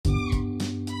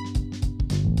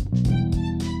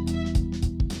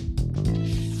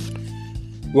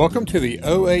Welcome to the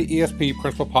OAESP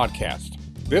Principal Podcast.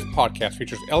 This podcast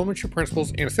features elementary principals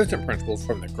and assistant principals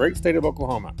from the great state of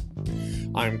Oklahoma.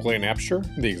 I'm Glenn Apsher,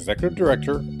 the Executive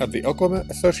Director of the Oklahoma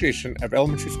Association of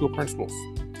Elementary School Principals.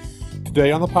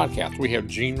 Today on the podcast, we have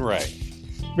Gene Ray.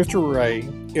 Mr. Ray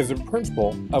is a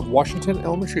principal of Washington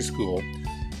Elementary School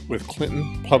with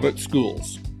Clinton Public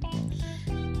Schools.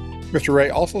 Mr. Ray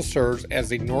also serves as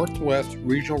the Northwest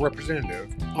Regional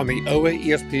Representative on the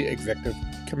OAESP Executive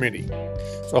Committee.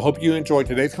 So I hope you enjoyed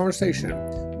today's conversation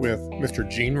with Mr.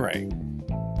 Gene Ray.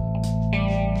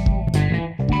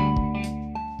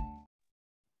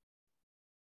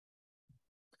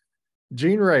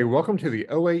 Gene Ray, welcome to the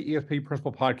OAESP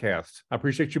Principal Podcast. I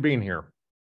appreciate you being here.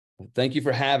 Thank you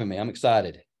for having me. I'm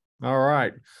excited. All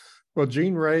right. Well,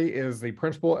 Gene Ray is the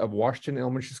principal of Washington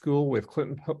Elementary School with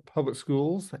Clinton Public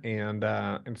Schools, and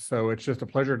so it's just a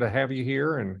pleasure to have you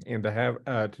here and to have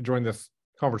to join this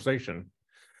conversation.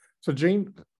 So,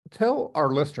 Gene, tell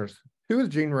our listeners, who is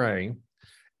Gene Ray,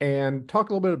 and talk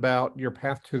a little bit about your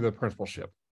path to the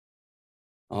principalship.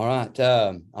 All right.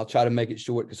 I'll try to make it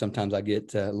short because sometimes I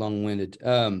get long-winded.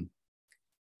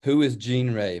 Who is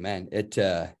Gene Ray? Man,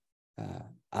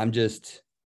 I'm just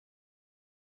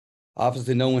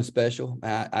obviously no one special.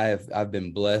 I've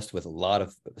been blessed with a lot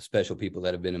of special people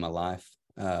that have been in my life.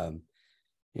 I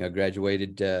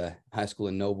graduated high school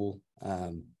in Noble,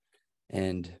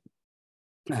 and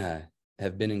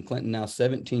have been in Clinton now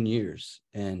 17 years,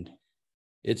 and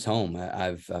it's home.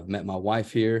 I've met my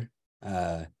wife here.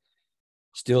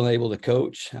 Still able to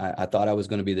coach. I thought I was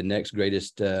going to be the next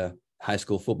greatest high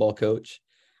school football coach.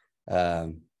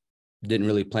 Didn't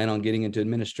really plan on getting into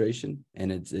administration,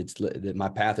 and my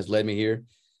path has led me here,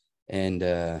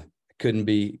 and couldn't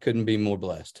be more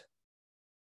blessed.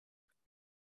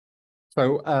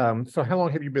 So how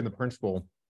long have you been the principal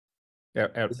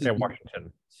at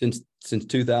Washington? Since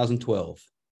 2012.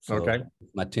 So okay.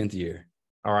 My 10th year.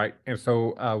 All right. And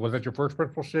so was that your first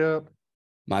principalship?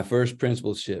 My first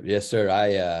principalship. Yes, sir.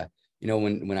 I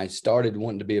when I started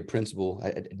wanting to be a principal,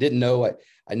 I didn't know.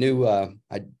 I knew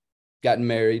I'd gotten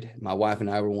married. My wife and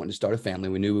I were wanting to start a family.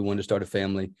 We knew we wanted to start a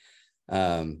family.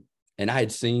 And I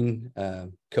had seen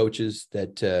coaches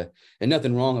that, and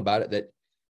nothing wrong about it, that,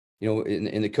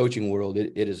 in the coaching world,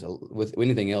 it is, with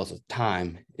anything else,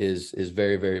 time is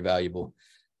very, very valuable.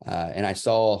 And I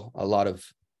saw a lot of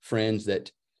friends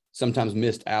that sometimes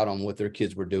missed out on what their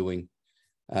kids were doing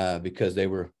because they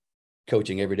were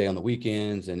coaching every day on the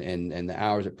weekends and the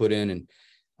hours it put in. And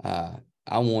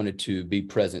I wanted to be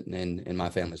present in my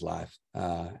family's life.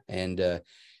 And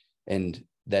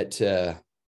that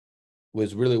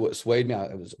was really what swayed me.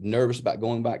 I was nervous about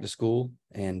going back to school,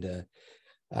 and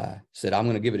said, I'm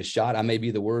going to give it a shot. I may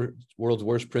be the world's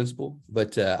worst principal,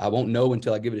 but I won't know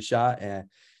until I give it a shot.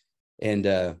 And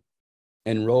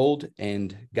enrolled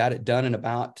and got it done in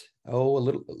about a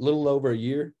little over a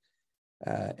year,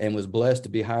 and was blessed to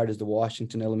be hired as the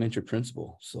Washington Elementary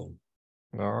principal. So,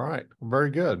 all right, very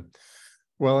good.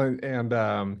 Well,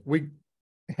 and we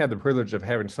had the privilege of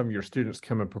having some of your students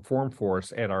come and perform for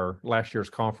us at our last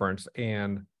year's conference,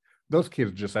 and those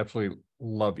kids just absolutely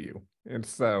love you. And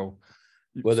so,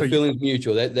 the feeling's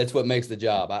mutual. That's what makes the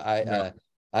job.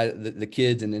 The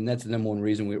kids, and then that's the number one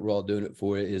reason we're all doing it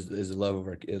for, is the love of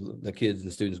the kids and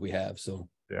the students we have. So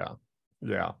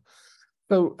yeah.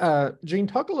 So Gene,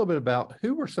 talk a little bit about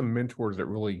who were some mentors that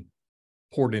really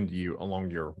poured into you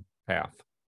along your path.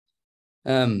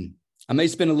 I may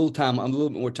spend a little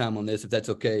bit more time on this, if that's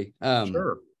okay.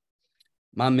 Sure.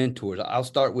 My mentors. I'll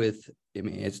start with.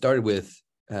 It started with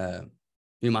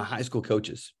my high school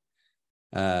coaches.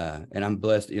 And I'm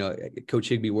blessed, Coach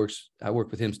Higbee I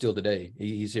work with him still today.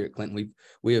 He's here at Clinton.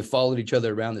 We have followed each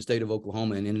other around the state of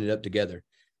Oklahoma and ended up together.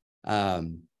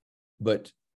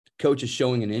 But Coach is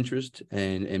showing an interest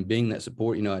and being that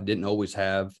support. I didn't always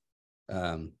have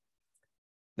that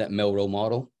male role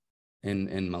model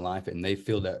in my life, and they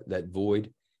filled that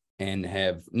void, and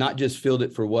have not just filled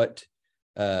it for what,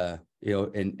 until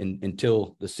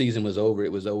the season was over.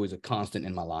 It was always a constant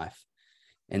in my life.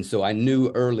 And so I knew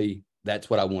early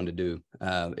that's what I wanted to do,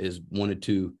 is wanted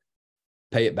to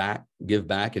pay it back, give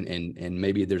back. And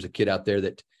maybe there's a kid out there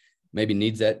that maybe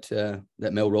needs that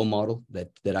male role model,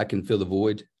 that I can fill the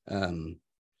void.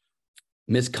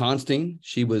 Miss Constein,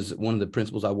 she was one of the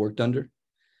principals I worked under.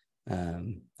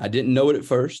 I didn't know it at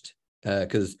first,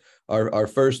 because our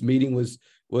first meeting was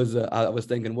I was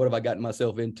thinking, what have I gotten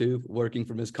myself into working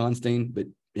for Miss Constein?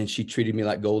 And she treated me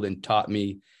like gold and taught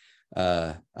me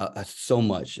so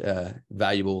much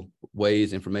valuable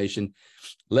ways, information,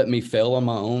 let me fail on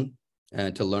my own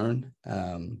to learn.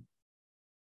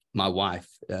 My wife,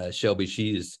 Shelby,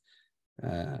 she is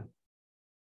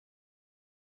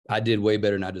I did way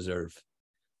better than I deserve.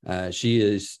 She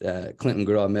is Clinton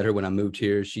girl. I met her when I moved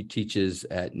here. She teaches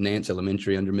at Nance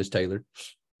Elementary under Miss Taylor,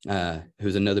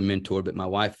 who's another mentor. But my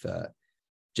wife,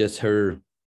 just her,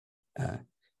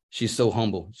 she's so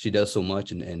humble. She does so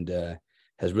much and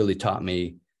has really taught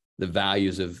me the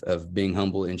values of being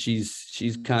humble. And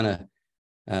she's kind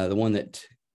of the one that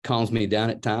calms me down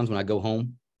at times when I go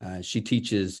home.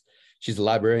 She's a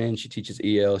librarian. She teaches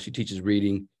EL. She teaches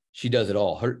reading. She does it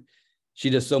all. She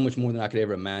does so much more than I could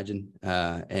ever imagine.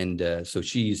 So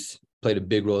she's played a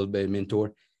big role as a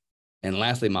mentor. And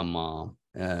lastly, my mom,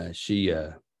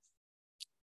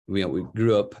 we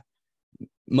grew up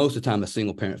most of the time a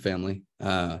single parent family.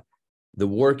 The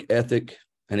work ethic,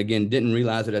 and again, didn't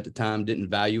realize it at the time, didn't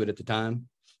value it at the time,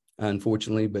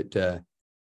 unfortunately, but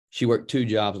she worked 2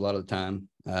 jobs a lot of the time.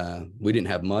 We didn't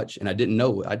have much, and I didn't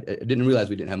realize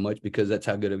we didn't have much because that's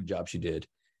how good of a job she did.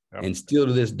 Yep. And still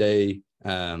to this day,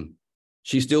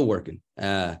 she's still working.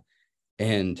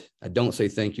 And I don't say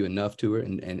thank you enough to her.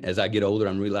 And as I get older,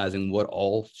 I'm realizing what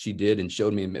all she did and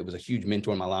showed me. It was a huge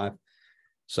mentor in my life.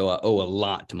 So I owe a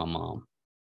lot to my mom.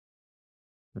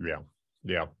 Yeah.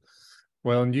 Yeah.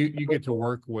 Well, and you get to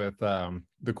work with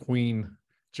the Queen,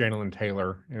 Janelyn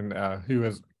Taylor, and who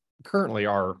is currently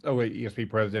our OA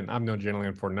ESP president. I've known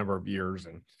Janelyn for a number of years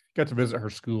and got to visit her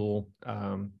school.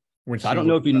 I don't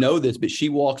know if you know this, but she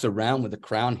walks around with a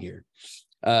crown here.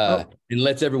 And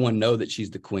lets everyone know that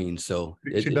she's the queen. So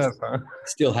she does, huh?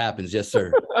 Still happens. Yes,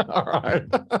 sir. All right.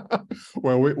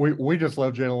 Well, we just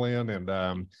love Janelyn, and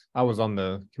I was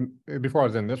before I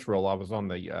was in this role, I was on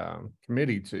the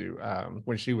committee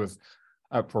when she was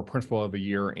up for Principal of the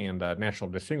Year and National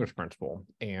Distinguished Principal,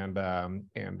 and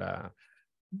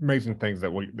amazing things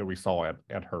that we saw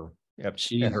at her.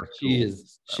 She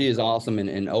is awesome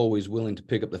and always willing to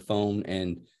pick up the phone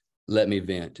and let me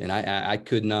vent. And I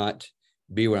could not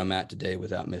be where I'm at today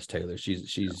without Miss Taylor.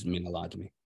 She's mean a lot to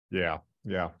me. Yeah.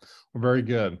 Well, very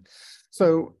good.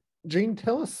 So, Gene,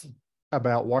 tell us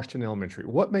about Washington Elementary.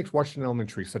 What makes Washington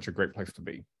Elementary such a great place to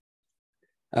be?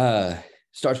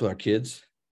 Starts with our kids.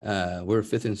 We're a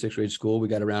 5th and 6th grade school. We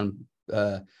got around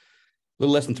a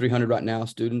little less than 300 right now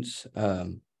students.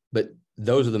 But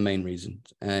those are the main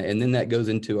reasons. And then that goes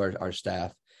into our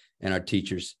staff and our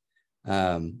teachers.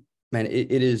 Man,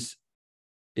 it's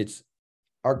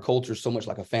our culture is so much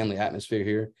like a family atmosphere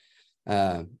here.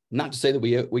 Not to say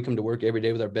that we come to work every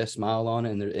day with our best smile on,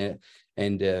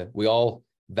 and we all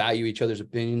value each other's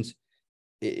opinions.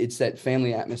 It's that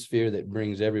family atmosphere that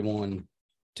brings everyone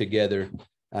together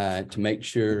to make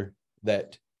sure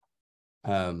that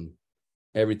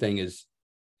everything is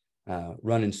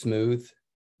running smooth.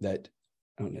 That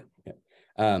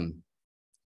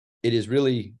it is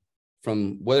really,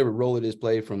 from whatever role it is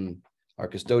played, from our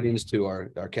custodians to our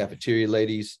cafeteria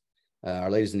ladies, our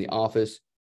ladies in the office,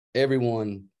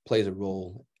 everyone plays a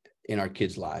role in our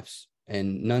kids' lives,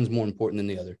 and none's more important than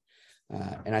the other.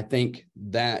 And I think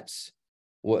that's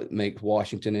what makes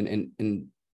Washington and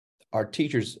our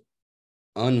teachers'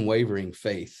 unwavering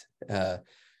faith that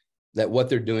what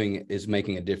they're doing is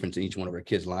making a difference in each one of our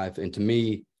kids' life. And to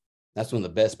me, that's one of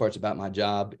the best parts about my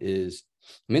job is,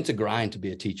 it's a grind to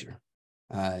be a teacher.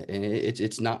 And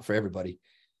it's not for everybody.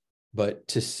 But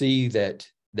to see that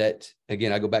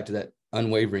again, I go back to that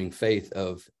unwavering faith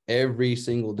of every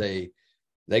single day,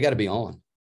 they got to be on,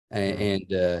 and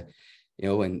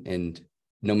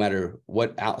no matter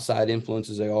what outside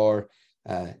influences they are,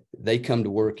 they come to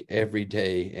work every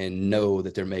day and know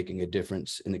that they're making a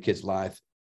difference in the kid's life.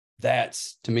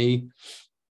 That's, to me,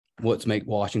 what's make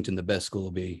Washington the best school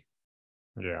to be.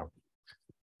 Yeah,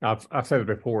 I've said it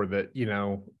before that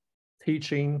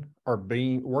teaching or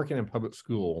working in public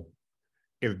school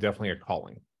is definitely a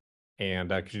calling, and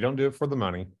because you don't do it for the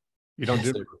money, you don't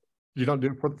do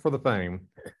it for the fame,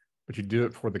 but you do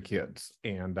it for the kids,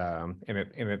 and I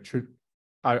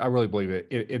really believe it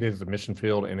is a mission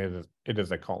field, and it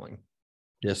is a calling.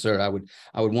 Yes, sir. I would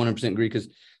 100% agree, because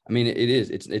I mean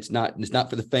it's not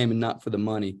for the fame and not for the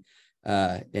money,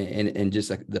 and just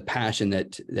like the passion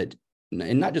that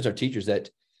and not just our teachers, that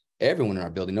everyone in our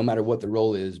building, no matter what the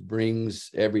role is, brings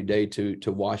every day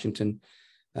to Washington.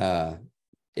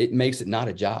 It makes it not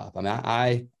a job. I mean,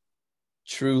 I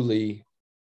truly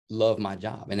love my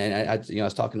job. And I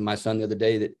was talking to my son the other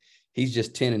day that he's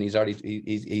just 10 and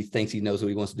he thinks he knows what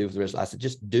he wants to do for the rest. I said,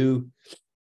 just do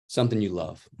something you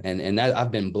love. And that,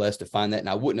 I've been blessed to find that. And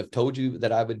I wouldn't have told you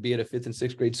that I would be at a 5th and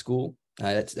 6th grade school.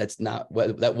 That's not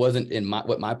what, that wasn't in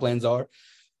what my plans are.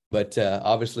 But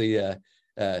obviously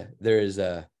there is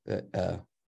a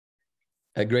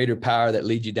greater power that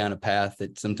leads you down a path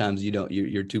that sometimes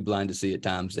you're too blind to see at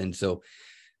times. And so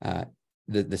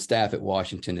the staff at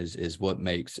Washington is what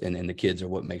makes, and the kids are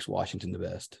what makes Washington the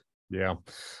best. Yeah.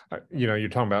 You're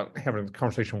talking about having a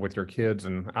conversation with your kids,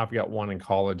 and I've got one in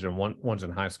college and one's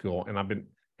in high school. And I've been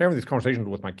having these conversations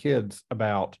with my kids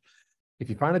about, if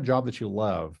you find a job that you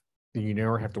love, then you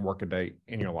never have to work a day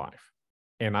in your life.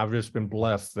 And I've just been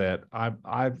blessed that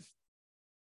I've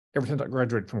ever since I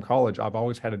graduated from college, I've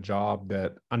always had a job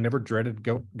that I never dreaded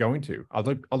going to. I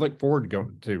look forward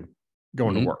to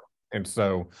going to work. And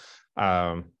so,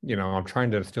 I'm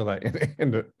trying to instill that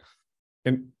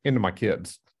into my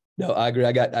kids. No, I agree.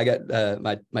 I got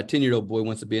my 10-year-old boy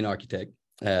wants to be an architect,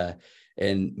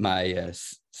 and my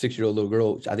 6-year-old little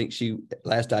girl, I think she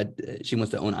wants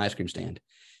to own an ice cream stand.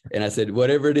 And I said,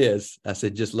 whatever it is, I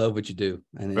said, just love what you do,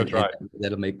 and that's right.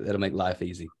 That'll make life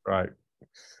easy. Right.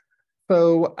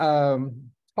 So,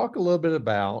 talk a little bit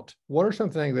about what are some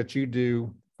things that you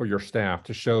do for your staff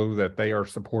to show that they are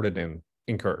supported and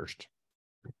encouraged.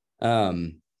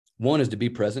 One is to be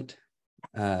present,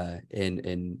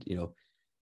 and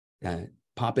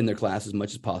pop in their class as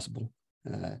much as possible.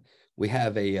 We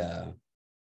have a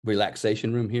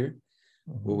relaxation room here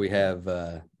where we have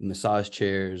massage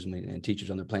chairs, and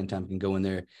teachers on their playing time can go in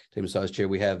there, take a massage chair.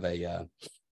 We have a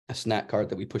snack cart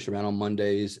that we push around on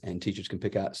Mondays, and teachers can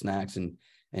pick out snacks and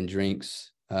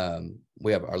drinks.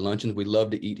 We have our luncheons. We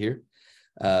love to eat here.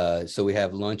 So we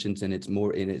have luncheons, and it's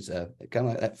kind of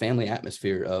like that family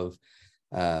atmosphere of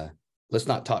let's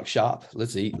not talk shop.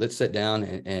 Let's eat. Let's sit down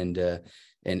and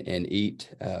eat.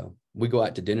 We go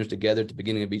out to dinners together at the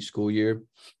beginning of each school year.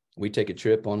 We take a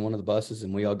trip on one of the buses,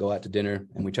 and we all go out to dinner,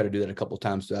 and we try to do that a couple of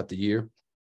times throughout the year.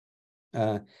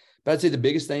 But I'd say the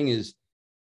biggest thing is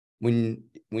when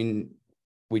we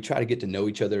try to get to know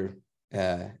each other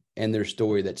and their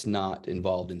story that's not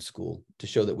involved in school, to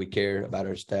show that we care about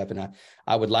our staff. And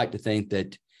I would like to think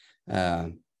that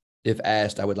if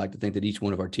asked, I would like to think that each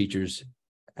one of our teachers,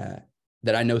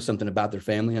 that I know something about their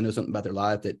family. I know something about their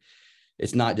life, that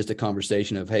it's not just a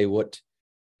conversation of, hey, what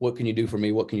can you do for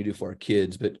me? What can you do for our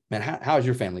kids? But man, how is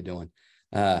your family doing?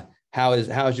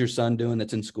 How's your son doing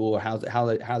that's in school? Or how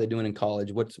are they doing in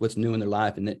college? What's new in their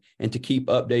life? And to keep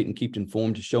update and keep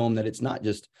informed, to show them that it's not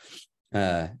just,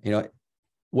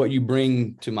 what you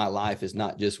bring to my life is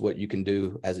not just what you can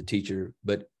do as a teacher,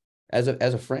 but as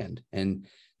a friend. And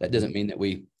that doesn't mean that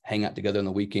we hang out together on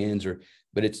the weekends,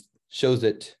 but it shows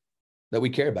that we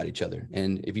care about each other.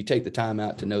 And if you take the time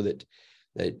out to know that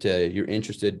you're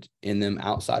interested in them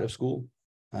outside of school,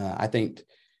 I think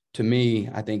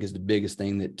is the biggest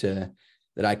thing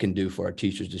that I can do for our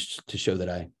teachers, to show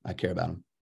that I care about them.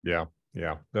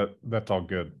 Yeah. That's all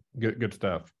good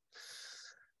stuff.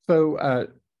 So,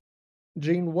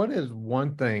 Gene, what is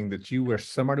one thing that you wish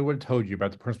somebody would have told you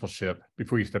about the principalship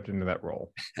before you stepped into that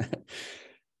role?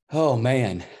 Oh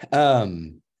man, that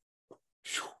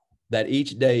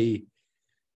each day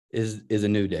is a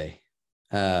new day,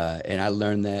 and I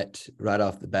learned that right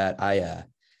off the bat. I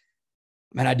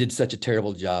did such a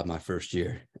terrible job my first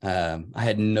year. I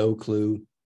had no clue,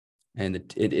 and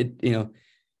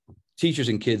teachers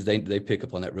and kids they pick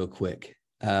up on that real quick.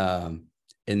 And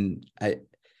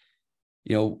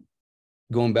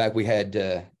going back, we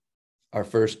had our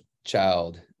first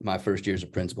child my first year as a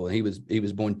principal, and he was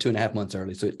born 2.5 months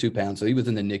early, so at 2 pounds, so he was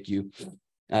in the NICU,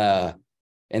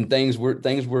 and things were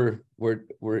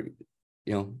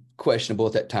questionable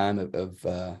at that time.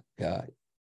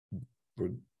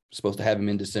 We're supposed to have him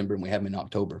in December, and we have him in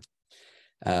October,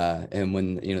 and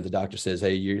when the doctor says,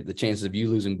 hey, the chances of you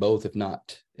losing both, if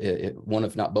not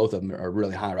both of them, are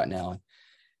really high right now.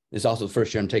 It's also the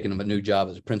first year I'm taking a new job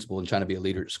as a principal and trying to be a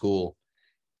leader at school.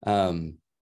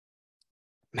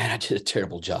 Man, I did a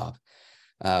terrible job.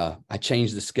 I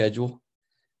changed the schedule.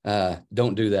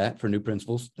 Don't do that for new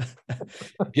principals.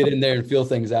 Get in there and feel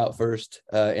things out first.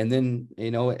 And then,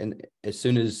 and as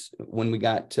soon as when we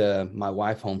got my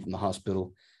wife home from the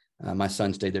hospital, my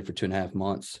son stayed there for 2.5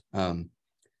 months.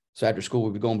 So after school,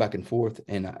 we were going back and forth,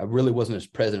 and I really wasn't as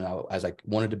present as I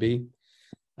wanted to be.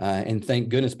 And thank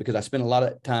goodness, because I spent a lot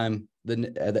of time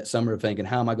that summer thinking,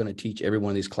 how am I going to teach every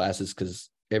one of these classes? Because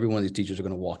every one of these teachers are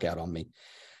going to walk out on me,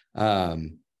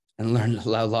 and learn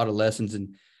a lot of lessons.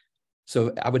 And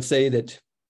so I would say that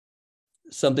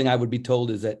something I would be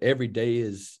told is that every day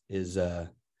is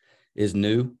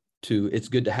new. It's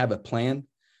good to have a plan,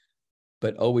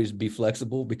 but always be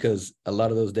flexible, because a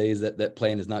lot of those days that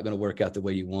plan is not going to work out the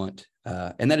way you want.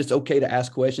 And that it's okay to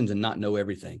ask questions and not know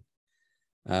everything.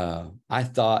 I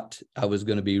thought I was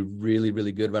going to be really,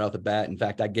 really good right off the bat. In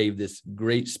fact, I gave this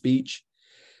great speech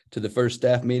to the first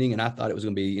staff meeting, and I thought it was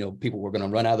going to be, people were going to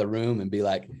run out of the room and be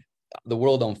like the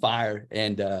world on fire.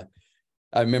 And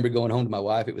I remember going home to my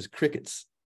wife, it was crickets.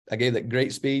 I gave that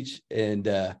great speech, and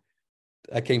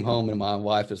I came home and my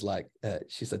wife was like,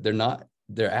 she said,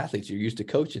 they're athletes. You're used to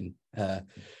coaching. I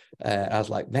was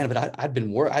like, man, but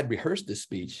I'd rehearsed this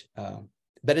speech.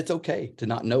 But it's okay to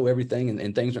not know everything,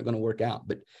 and things aren't going to work out,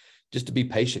 but just to be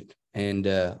patient and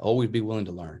always be willing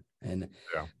to learn. And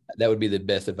that would be the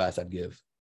best advice I'd give.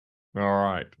 All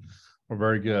right. Well,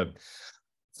 very good.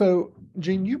 So,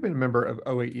 Gene, you've been a member of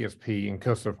OAESP in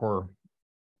COSA for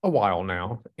a while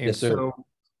now. And yes, sir. So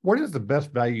what is the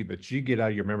best value that you get out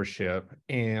of your membership,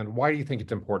 and why do you think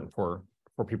it's important for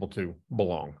people to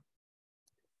belong?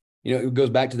 You know, it goes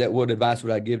back to that what advice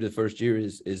would I give to the first year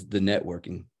is the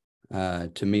networking.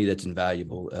 To me, that's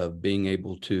invaluable, of being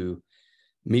able to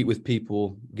meet with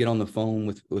people, get on the phone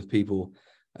with people,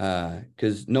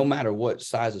 because no matter what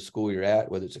size of school you're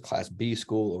at, whether it's a Class B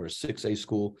school or a 6A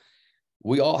school,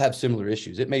 we all have similar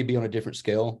issues. It may be on a different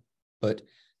scale, but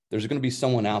there's going to be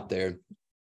someone out there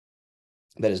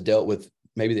that has dealt with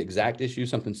maybe the exact issue,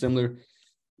 something similar,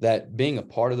 that being a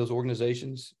part of those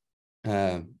organizations,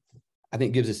 I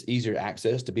think gives us easier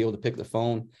access to be able to pick the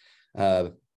phone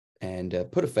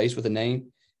and put a face with a name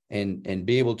and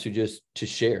be able to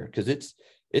share, because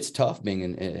it's tough being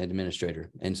an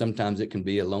administrator, and sometimes it can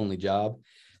be a lonely job,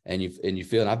 and you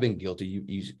feel, and I've been guilty,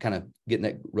 you kind of get in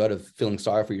that rut of feeling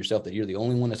sorry for yourself that you're the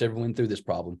only one that's ever went through this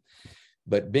problem.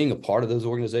 But being a part of those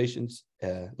organizations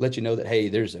lets you know that, hey,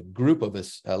 there's a group of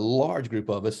us, a large group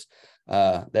of us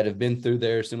that have been through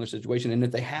their similar situation. And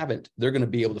if they haven't, they're going to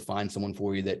be able to find someone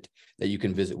for you that you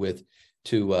can visit with,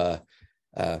 to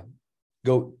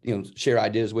go, share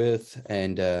ideas with,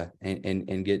 and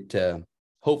get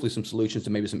hopefully some solutions to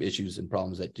maybe some issues and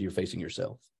problems that you're facing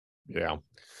yourself. Yeah.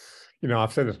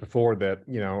 I've said this before that,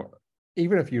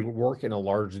 even if you work in a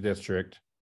large district,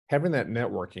 having that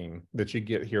networking that you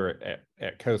get here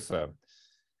at COSA,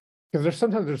 because there's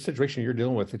sometimes a situation you're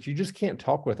dealing with that you just can't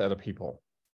talk with other people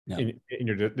in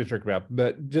your district about,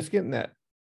 but just getting that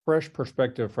fresh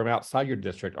perspective from outside your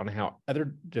district on how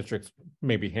other districts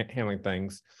may be handling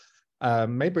things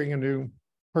may bring a new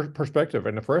perspective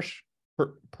and a fresh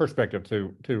perspective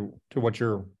to what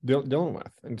you're dealing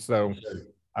with. And so,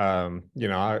 I'm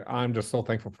just so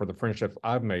thankful for the friendships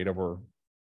I've made over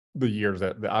the years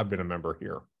that I've been a member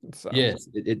here. So, yes,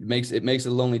 it makes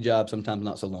a lonely job sometimes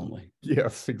not so lonely.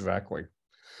 Yes, exactly.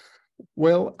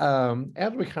 Well,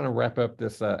 as we kind of wrap up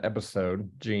this episode,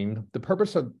 Gene, the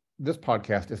purpose of this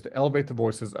podcast is to elevate the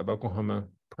voices of Oklahoma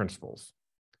principals.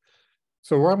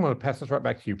 So I'm going to pass this right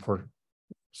back to you for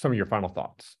some of your final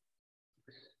thoughts.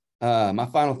 My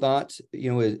final thoughts,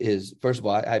 is first of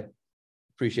all, I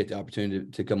appreciate the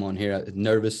opportunity to come on here. I'm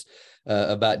nervous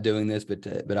about doing this,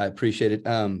 but I appreciate it.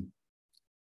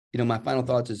 My final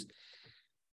thoughts is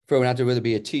throwing out there, whether it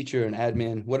be a teacher, an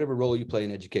admin, whatever role you play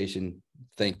in education,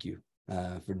 thank you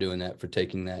for doing that, for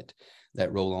taking that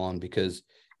role on, because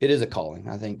it is a calling,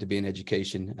 I think, to be in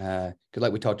education. Because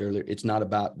like we talked earlier, it's not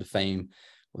about the fame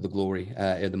or the glory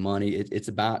or the money. It's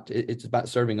about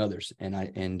serving others,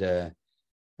 and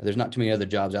there's not too many other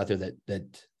jobs out there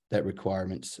that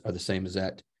requirements are the same as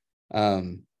that.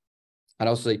 I'd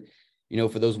also say,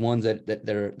 for those ones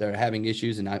that are having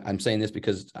issues, and I'm saying this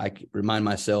because I remind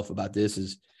myself about this,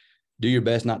 is do your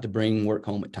best not to bring work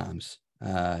home at times.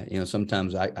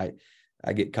 Sometimes I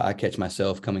catch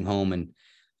myself coming home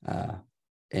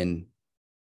and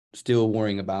still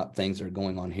worrying about things that are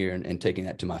going on here, and taking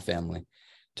that to my family,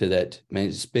 to that,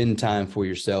 man, spend time for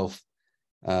yourself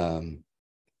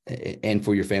and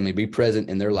for your family. Be present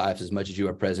in their lives as much as you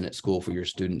are present at school for your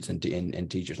students and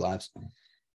teachers' lives.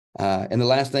 And the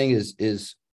last thing is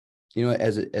as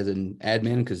an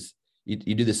admin, because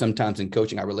you do this sometimes in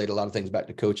coaching, I relate a lot of things back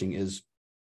to coaching, is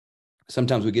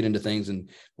sometimes we get into things and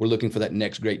we're looking for that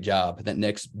next great job, that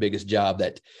next biggest job,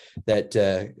 that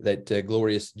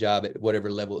glorious job at whatever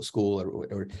level of school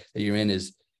or that you're in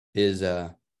is as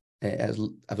I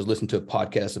was listening to a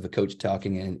podcast of a coach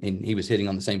talking, and he was hitting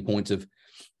on the same points of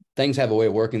things have a way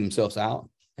of working themselves out,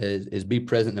 is be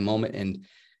present in the moment.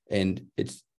 And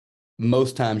it's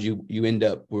most times you end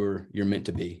up where you're meant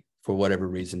to be for whatever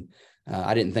reason.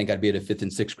 I didn't think I'd be at a 5th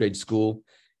and 6th grade school,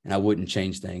 and I wouldn't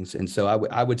change things. And so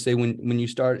I would say when you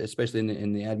start, especially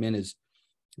in the admin, is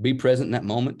be present in that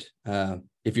moment.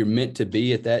 If you're meant to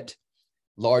be at that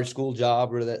large school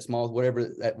job or that small, whatever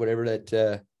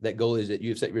that goal is that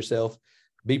you've set yourself,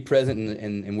 be present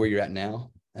in where you're at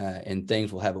now, and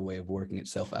things will have a way of working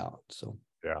itself out. So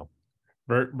yeah,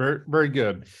 very, very, very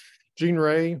good. Gene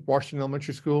Ray, Washington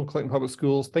Elementary School, Clayton Public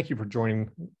Schools, thank you for joining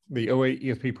the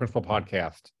OAESP Principal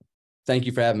Podcast. Thank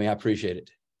you for having me. I appreciate it.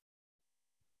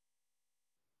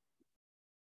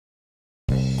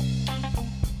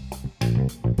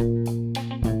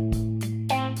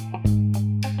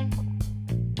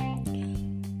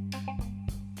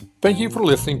 Thank you for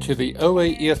listening to the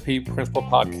OAESP Principal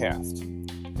Podcast.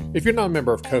 If you're not a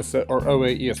member of COSA or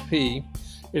OAESP,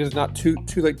 it is not too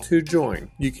late to join.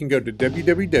 You can go to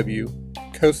www.cosa.org,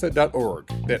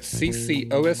 that's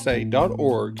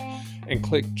ccosa.org, and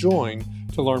click Join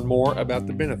to learn more about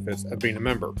the benefits of being a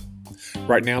member.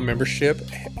 Right now, membership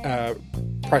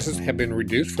prices have been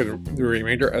reduced for the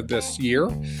remainder of this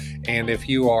year, and if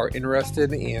you are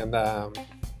interested in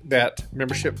that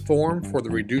membership form for the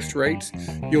reduced rates,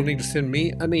 you'll need to send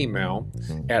me an email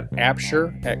at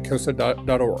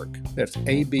absher@cosa.org. That's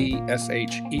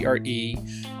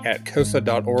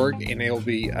abshere@cosa.org, and it'll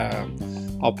be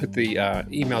I'll put the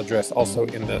email address also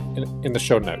in the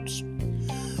show notes.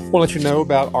 I want to let you know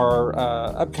about our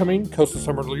upcoming COSA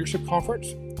Summer Leadership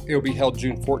Conference. It will be held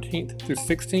June 14th through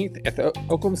 16th at the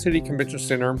Oklahoma City Convention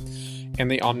Center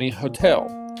and the Omni Hotel.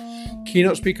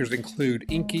 Keynote speakers include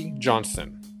Inky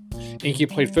Johnson. Inky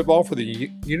played football for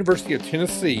the University of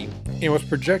Tennessee and was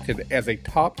projected as a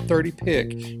top 30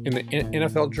 pick in the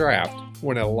NFL draft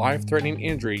when a life-threatening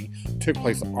injury took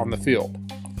place on the field.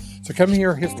 So come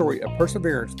hear his story of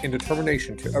perseverance and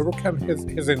determination to overcome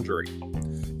his injury.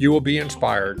 You will be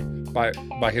inspired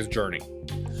by his journey.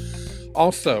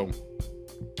 Also,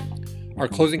 our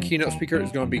closing keynote speaker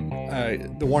is going to be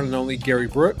the one and only Gary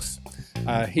Brooks.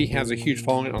 He has a huge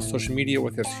following on social media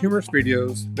with his humorous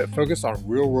videos that focus on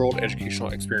real-world educational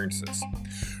experiences.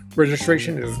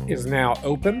 Registration is now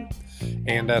open,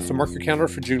 and so mark your calendar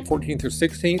for June 14th through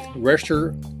 16th.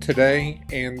 Register today,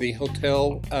 and the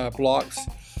hotel blocks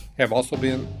have also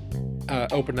been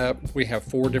opened up. We have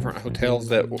 4 different hotels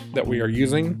that we are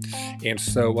using, and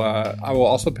so I will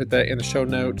also put that in the show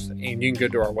notes, and you can go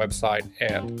to our website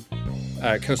at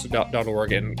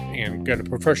cosa.org and go to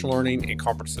professional learning and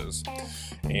conferences,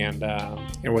 and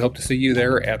we hope to see you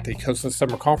there at the COSA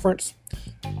Summer Conference.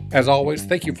 As always,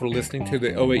 thank you for listening to the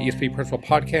OAESP Principal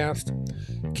Podcast.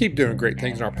 Keep doing great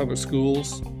things in our public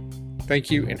schools.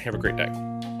 Thank you, and have a great day.